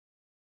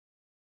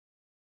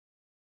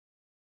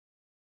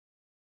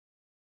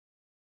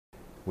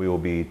we will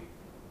be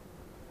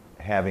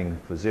having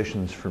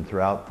physicians from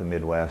throughout the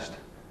Midwest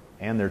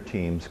and their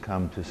teams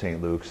come to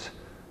St. Luke's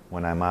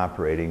when I'm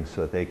operating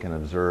so that they can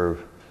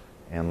observe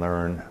and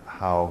learn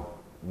how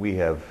we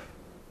have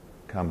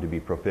come to be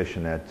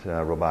proficient at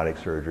robotic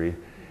surgery.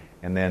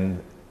 And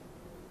then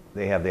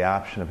they have the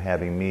option of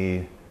having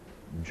me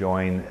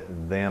join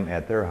them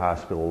at their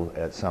hospital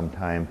at some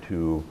time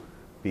to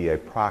be a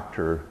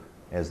proctor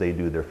as they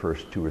do their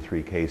first 2 or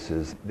 3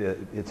 cases.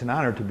 It's an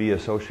honor to be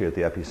associated with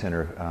the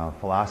Epicenter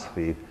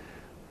philosophy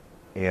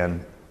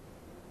and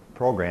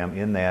program,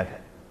 in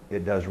that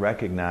it does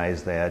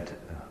recognize that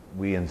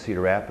we in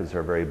Cedar Rapids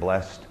are very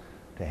blessed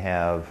to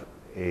have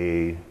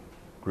a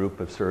group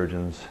of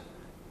surgeons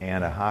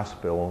and a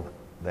hospital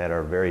that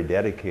are very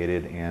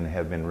dedicated and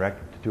have been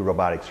to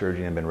robotic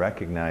surgery and been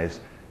recognized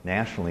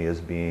nationally as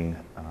being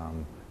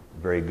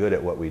very good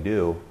at what we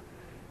do.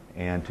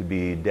 And to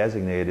be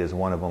designated as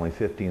one of only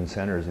 15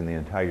 centers in the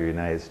entire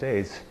United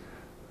States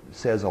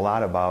says a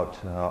lot about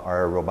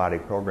our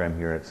robotic program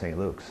here at St.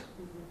 Luke's.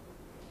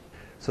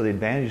 So the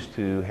advantage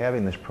to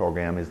having this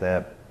program is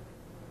that,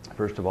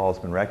 first of all, it's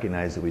been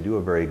recognized that we do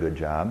a very good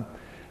job,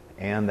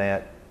 and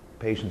that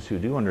patients who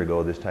do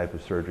undergo this type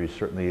of surgery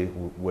certainly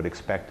would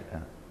expect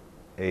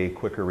a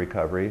quicker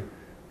recovery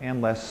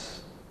and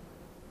less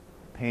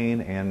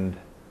pain and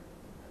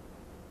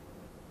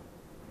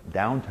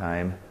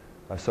downtime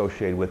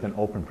associated with an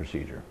open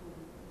procedure.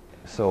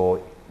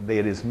 So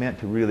it is meant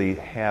to really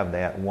have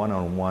that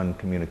one-on-one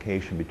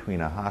communication between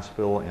a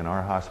hospital and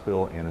our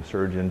hospital and a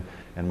surgeon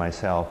and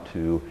myself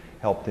to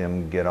help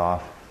them get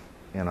off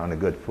and on a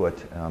good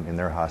foot in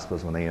their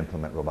hospitals when they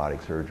implement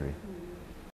robotic surgery.